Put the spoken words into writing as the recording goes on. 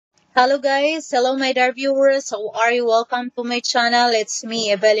Hello guys, hello my dear viewers, how are you? Welcome to my channel. It's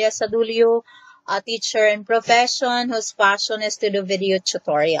me, Evelia Sadullo, a teacher in profession whose passion is to do video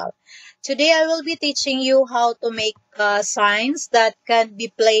tutorial. Today I will be teaching you how to make signs that can be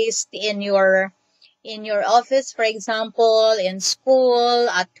placed in your office, for example, in school,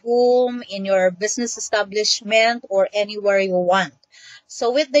 at home, in your business establishment, or anywhere you want.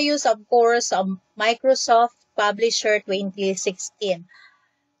 So with the use, of course, of Microsoft Publisher 2016.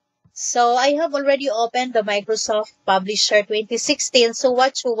 So I have already opened the Microsoft Publisher 2016. So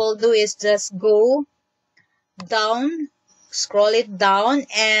what you will do is just go down, scroll it down,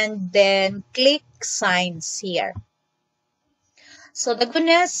 and then click signs here. So the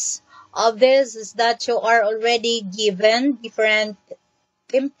goodness of this is that you are already given different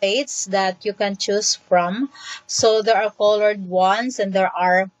templates that you can choose from. So there are colored ones and there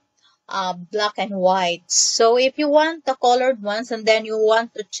are black and white. So if you want the colored ones and then you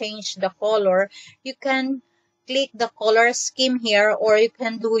want to change the color, you can click the color scheme here, or you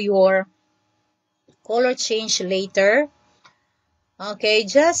can do your color change later. Okay,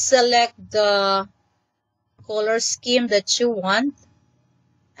 just select the color scheme that you want.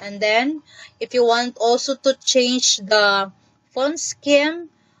 And then if you want also to change the font scheme,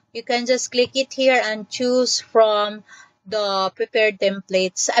 you can just click it here and choose from the prepared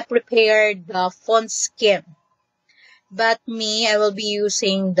templates. I prepared the font scheme. But I will be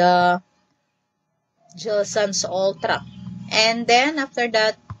using the Gelson's Ultra. And then after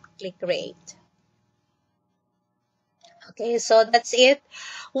that, click create. Okay, so that's it.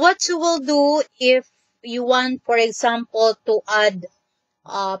 What you will do if you want, for example, to add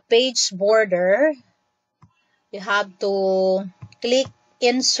a page border, you have to click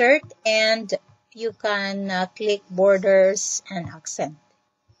insert and you can click borders and accent.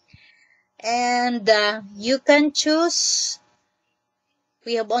 And you can choose,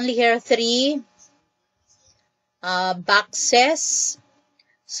 we have only here 3 boxes.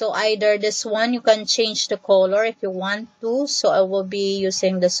 So either this one, you can change the color if you want to. So I will be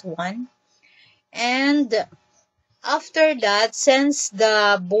using this one. And after that, since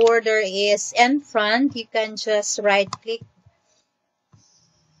the border is in front, you can just right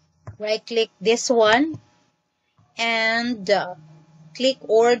click this one and click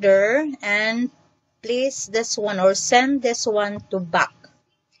order and place this one or send this one to back.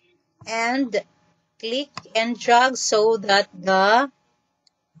 And click and drag so that the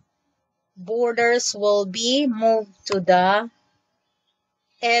borders will be moved to the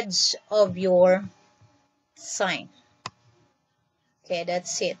edge of your sign. Okay,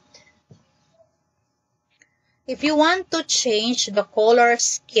 that's it. If you want to change the color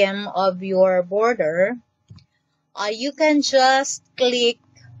scheme of your border, you can just click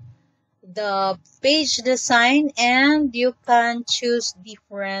the page design and you can choose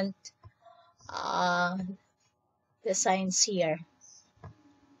different designs here.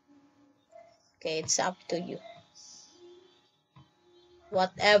 Okay, it's up to you.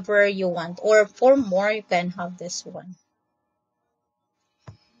 Whatever you want. Or for more, you can have this one.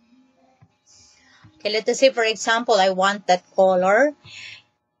 Okay, let us say, for example, I want that color.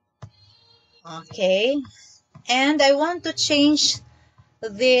 Okay. And I want to change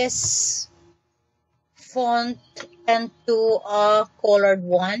this font into a colored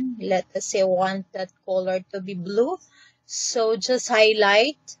one. Let us say I want that color to be blue. So just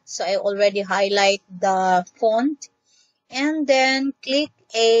highlight. So I already highlight the font. And then click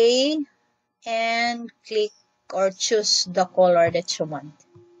A and click or choose the color that you want.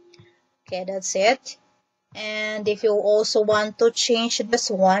 Okay, that's it. And if you also want to change this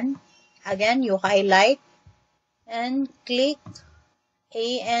one, again, you highlight and click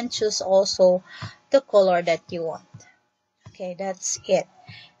A and choose also the color that you want. Okay, that's it.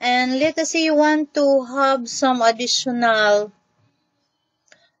 And let us say you want to have some additional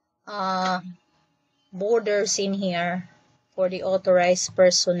borders in here for the authorized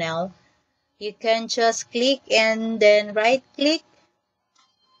personnel. You can just click and then right click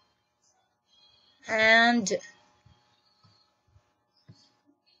and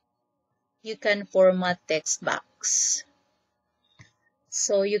you can format text box.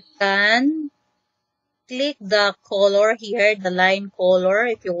 So you can click the color here, the line color,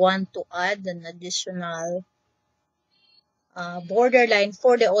 if you want to add an additional borderline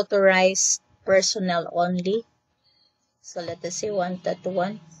for the authorized personnel only. So let us say want that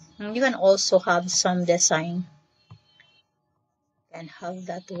one. And you can also have some design. You can have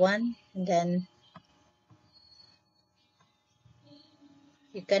that one. And then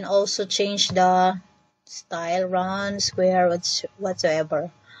you can also change the style, round, square, whatsoever.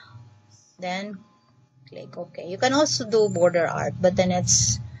 Then click OK. You can also do border art, but then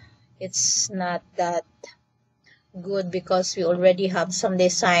it's it's not that good because we already have some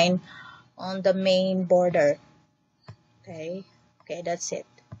design on the main border. Okay, okay, that's it.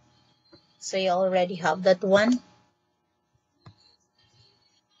 So you already have that one.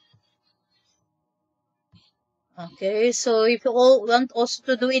 Okay, so if you all want also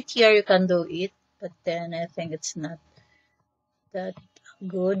to do it here, you can do it, but then I think it's not that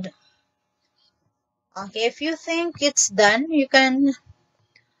good. Okay, if you think it's done, you can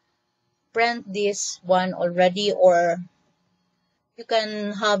print this one already, or you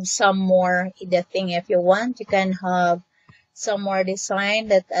can have some more editing if you want. You can have some more design.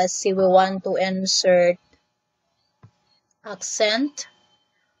 Let us see, we want to insert accent.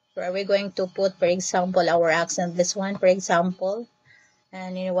 Where are we going to put, for example, our accent? This one, for example,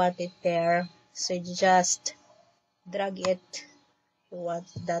 and you want it there. So you just drag it. You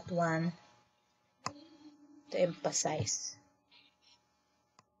want that one to emphasize.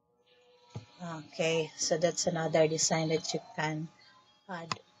 Okay, so that's another design that you can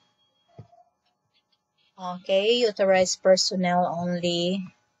add. Okay, authorized personnel only.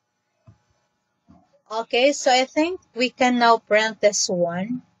 Okay, so I think we can now print this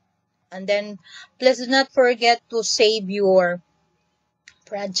one. And then please do not forget to save your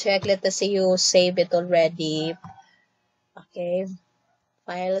project. Let us say you save it already. Okay,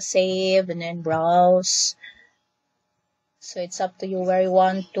 file save and then browse. So it's up to you where you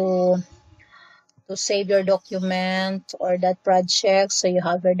want to save your document or that project. So you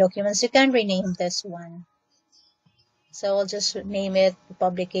have your documents. You can rename this one. So I'll just name it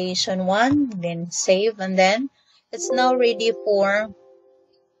publication 1, then save, and then it's now ready for,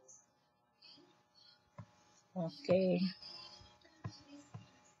 okay,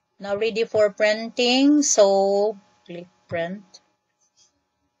 now ready for printing. So click print.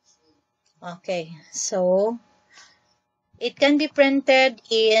 Okay, so it can be printed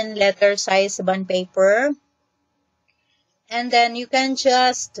in letter size bond paper. And then you can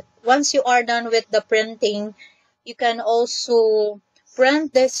just, once you are done with the printing, you can also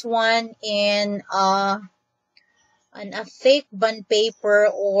print this one in a fake bond paper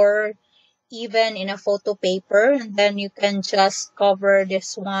or even in a photo paper, and then you can just cover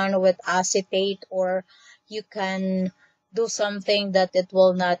this one with acetate, or you can do something that it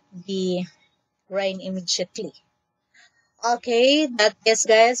will not be rain immediately. Okay, that is,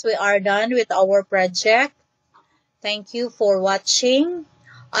 guys, we are done with our project. Thank you for watching.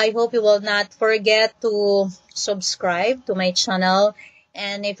 I hope you will not forget to subscribe to my channel,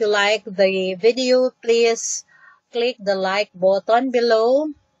 and if you like the video, please click the like button below.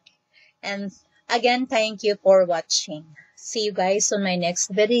 And again, thank you for watching. See you guys on my next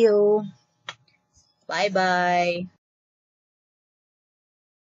video. Bye bye.